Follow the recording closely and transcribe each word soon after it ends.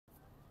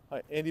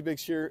Hi, Andy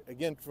Biggs here,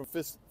 again from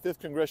 5th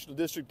Congressional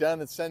District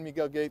down at San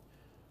Miguel Gate.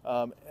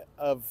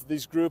 Of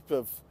these group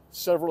of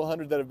several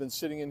hundred that have been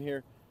sitting in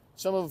here,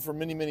 some of them for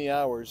many, many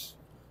hours.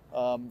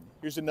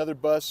 Here's another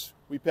bus.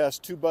 We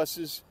passed two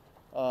buses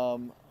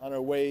on our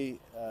way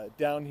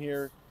down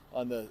here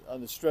on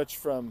the stretch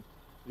from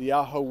the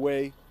Ajo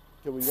Way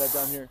till we got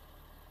down here.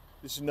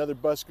 This is another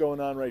bus going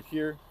on right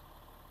here.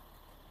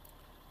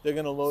 They're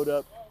going to load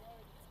up,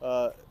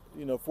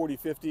 40,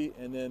 50,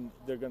 and then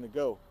they're going to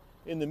go.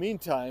 In the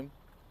meantime,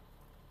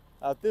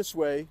 out this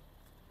way,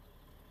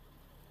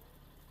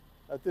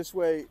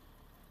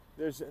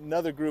 there's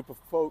another group of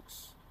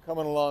folks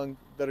coming along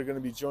that are going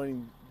to be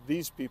joining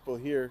these people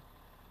here.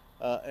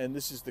 And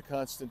this is the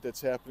constant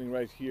that's happening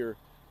right here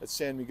at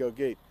San Miguel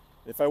Gate.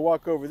 If I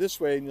walk over this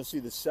way and you'll see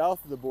the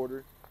south of the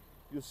border,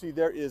 you'll see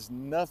there is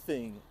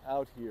nothing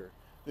out here.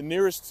 The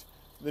nearest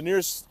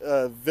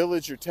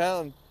village or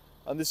town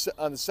on the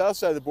south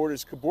side of the border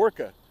is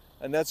Caborca,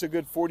 and that's a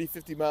good 40,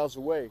 50 miles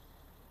away.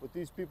 What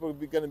these people are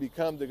going to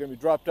become, they're going to be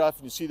dropped off,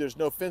 and you see there's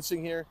no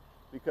fencing here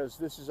because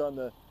this is on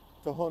the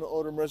Tohono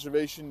O'odham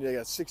Reservation. They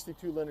got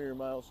 62 linear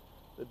miles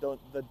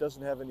that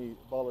doesn't have any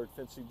bollard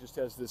fencing, just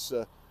has this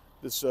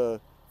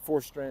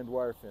 4-strand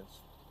wire fence.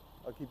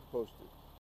 I'll keep you posted.